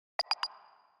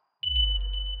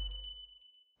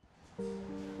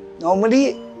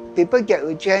Normally, people get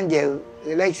retrenched, they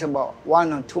relax about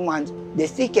 1 or 2 months, they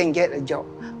still can get a job.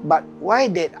 But why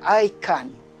that I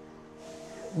can't?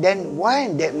 Then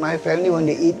why that my family want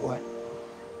to eat what?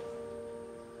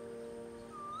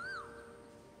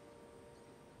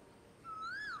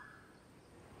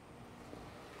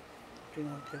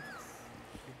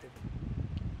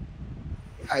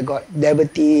 I got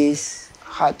diabetes,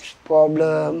 heart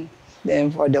problem, then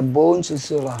for the bones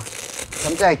also lah.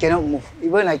 Sometimes I cannot move.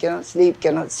 Even I cannot sleep,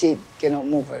 cannot sit, cannot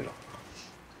move at all.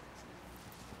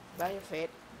 Bye, Fred.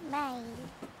 Bye.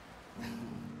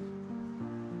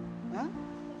 Huh?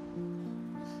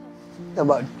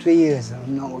 About 3 years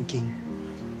I'm not working.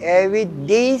 Every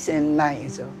days and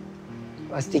nights I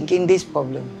was thinking this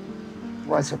problem.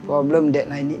 What's a problem that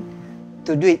I need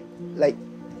to do it like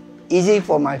easy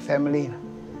for my family.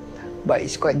 But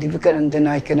it's quite difficult until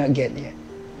I cannot get yet.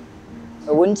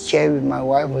 I won't share with my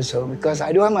wife also because I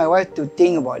don't want my wife to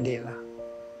think about it.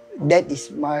 That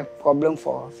is my problem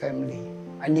for our family.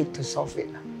 I need to solve it.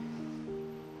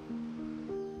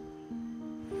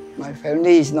 My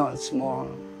family is not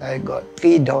small. I got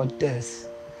 3 daughters.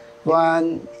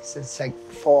 One is a Sec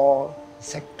 4,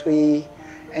 Sec 3,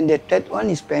 and the third one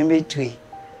is primary 3.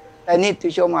 I need to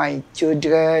show my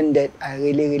children that I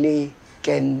really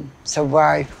can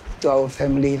survive to our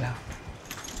family.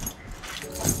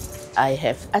 I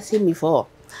have asked him before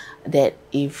that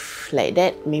if like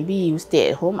that, maybe you stay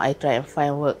at home, I try and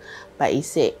find work. But he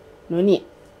said, no need,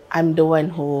 I'm the one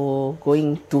who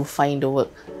going to find the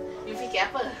work. You fikir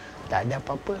apa? Tak ada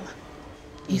apa-apa.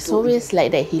 He's always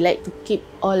like that. He like to keep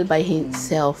all by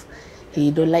himself. He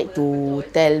don't like to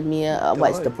tell me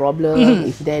what's the problem.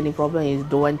 If there any problem, he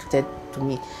don't want to tell to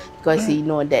me because he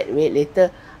know that wait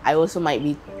later I also might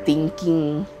be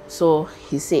thinking. So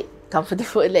he said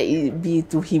comfortable let it be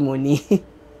to him only.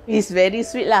 He's very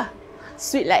sweet lah,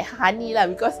 sweet like honey lah.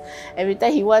 Because every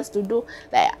time he wants to do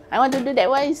like I want to do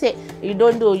that one, he said you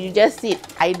don't do, you just sit.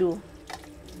 I do.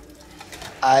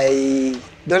 I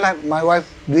don't like my wife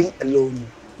doing alone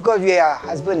because we are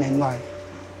husband and wife,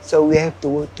 so we have to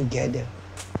work together.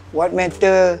 What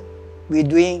matter we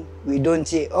doing, we don't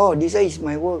say, oh, this is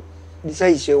my work, this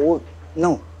is your work.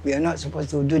 No, we are not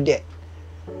supposed to do that.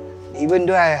 Even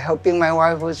though I'm helping my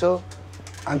wife also,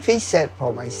 I feel sad for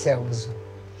myself also.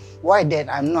 Why that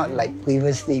I'm not like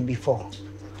previously before?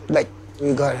 Like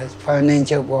we got a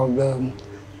financial problem.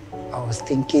 I was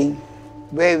thinking,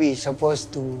 where we supposed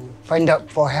to find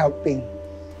out for helping.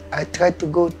 I tried to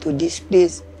go to this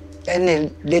place, and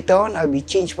then later on I'll be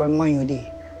changed my mind already.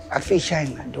 I feel shy,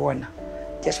 I don't want,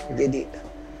 just forget it.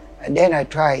 And then I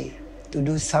try to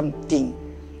do something.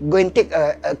 Go and take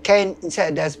a can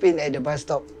inside a dustbin at the bus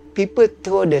stop. People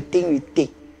throw the thing we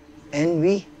take, and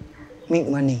we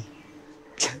make money.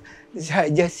 So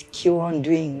I just keep on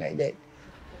doing like that.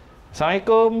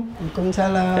 Assalamualaikum.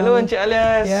 Waalaikumsalam. Hello, Encik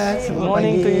Alias. Yes, good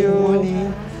morning to you. Good morning.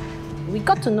 We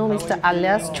got to know Mr.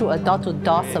 Alias through a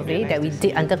door-to-door survey that we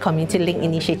did under Community Link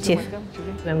Initiative.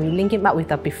 When we link him up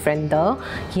with a befriender,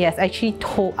 he has actually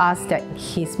told us that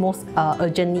his most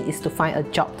urgent need is to find a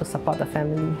job to support the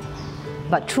family.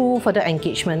 But through further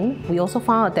engagement, we also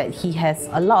found out that he has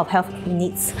a lot of health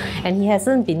needs and he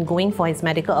hasn't been going for his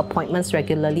medical appointments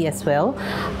regularly as well.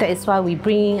 That is why we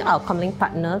bring our common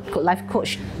partner, life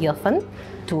coach Irfan,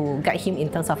 to guide him in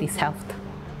terms of his health.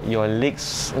 Your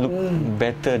legs look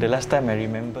better the last time I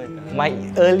remember. My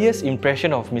earliest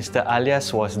impression of Mr.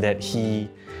 Alias was that he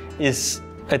is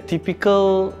a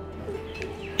typical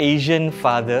Asian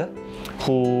father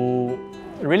who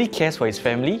really cares for his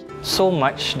family so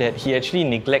much that he actually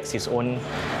neglects his own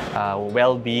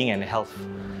well-being and health.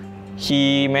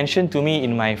 He mentioned to me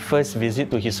in my first visit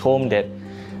to his home that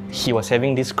he was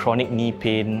having this chronic knee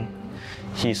pain.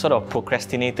 He sort of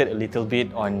procrastinated a little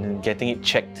bit on getting it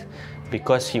checked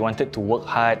because he wanted to work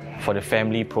hard for the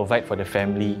family, provide for the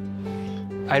family.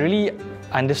 I really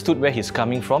understood where he's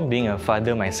coming from, being a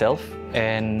father myself,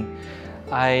 and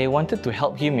I wanted to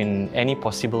help him in any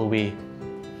possible way.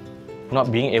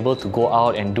 Not being able to go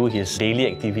out and do his daily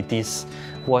activities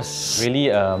was really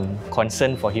a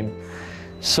concern for him.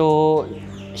 So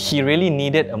he really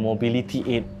needed a mobility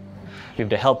aid. With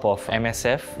the help of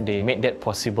MSF, they made that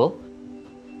possible.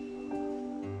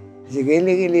 I'm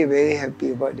really very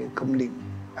happy about the community.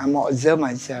 I'm observed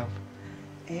myself.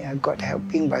 I got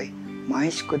helping by my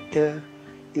scooter.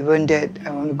 Even that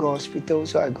I want to go hospital,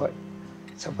 so I got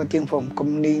supporting from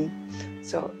community.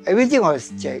 So everything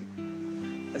was checked.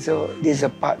 So this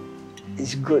part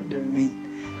is good. I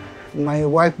mean, my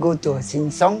wife go to a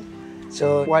sing song,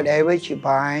 so whatever she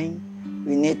buying,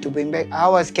 we need to bring back. I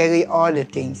was carry all the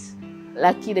things.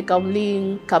 Lucky the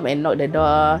coupling come and knock the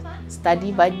door,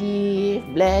 study buddy,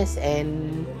 Bless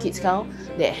and Kids Count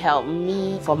that helped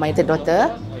me for my third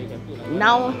daughter.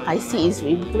 Now I see it's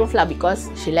improved lah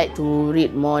because she like to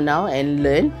read more now and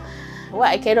learn.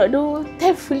 What I cannot do,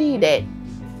 thankfully that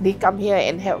they come here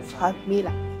and help me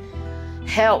lah.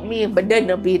 Help me burden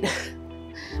a bit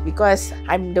because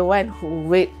I'm the one who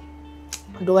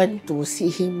don't want to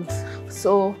see him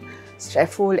so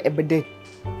stressful and burden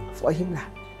for him lah.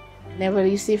 Never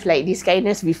received like this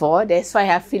kindness before. That's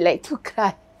why I feel like to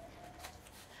cry.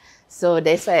 So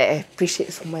that's why I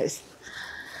appreciate so much.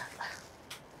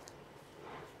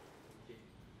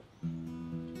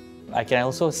 I can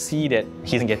also see that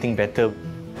he's getting better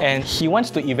and he wants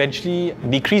to eventually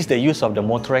decrease the use of the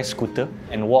motorized scooter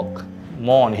and walk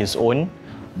more on his own.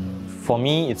 For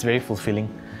me, it's very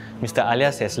fulfilling. Mr.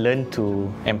 Alias has learned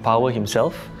to empower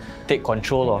himself, take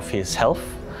control of his health,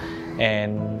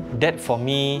 and that for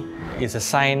me is a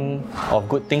sign of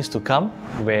good things to come,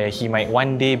 where he might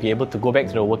one day be able to go back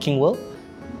to the working world.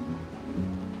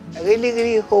 I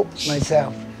really hope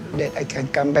myself that I can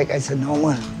come back as a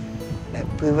normal. Like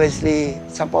previously,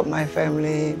 support my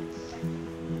family.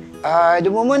 At the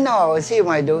moment now, I see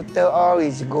my daughter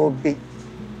always go big.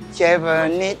 She have a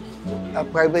need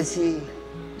of privacy.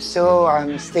 So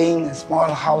I'm staying in a small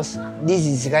house. This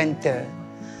is rental.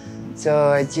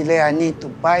 So actually I need to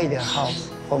buy the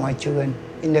house for my children.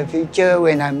 In the future,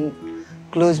 when I'm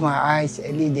close my eyes,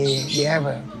 at least they have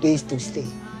a place to stay.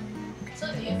 So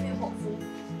do you feel hopeful?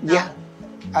 Yeah,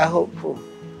 I hopeful.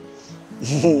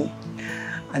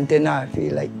 Until now, I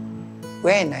feel like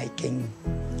when I can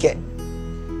get,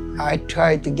 I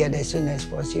try to get as soon as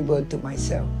possible to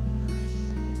myself.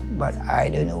 But I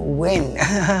don't know when.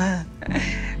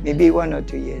 Maybe 1 or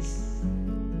 2 years.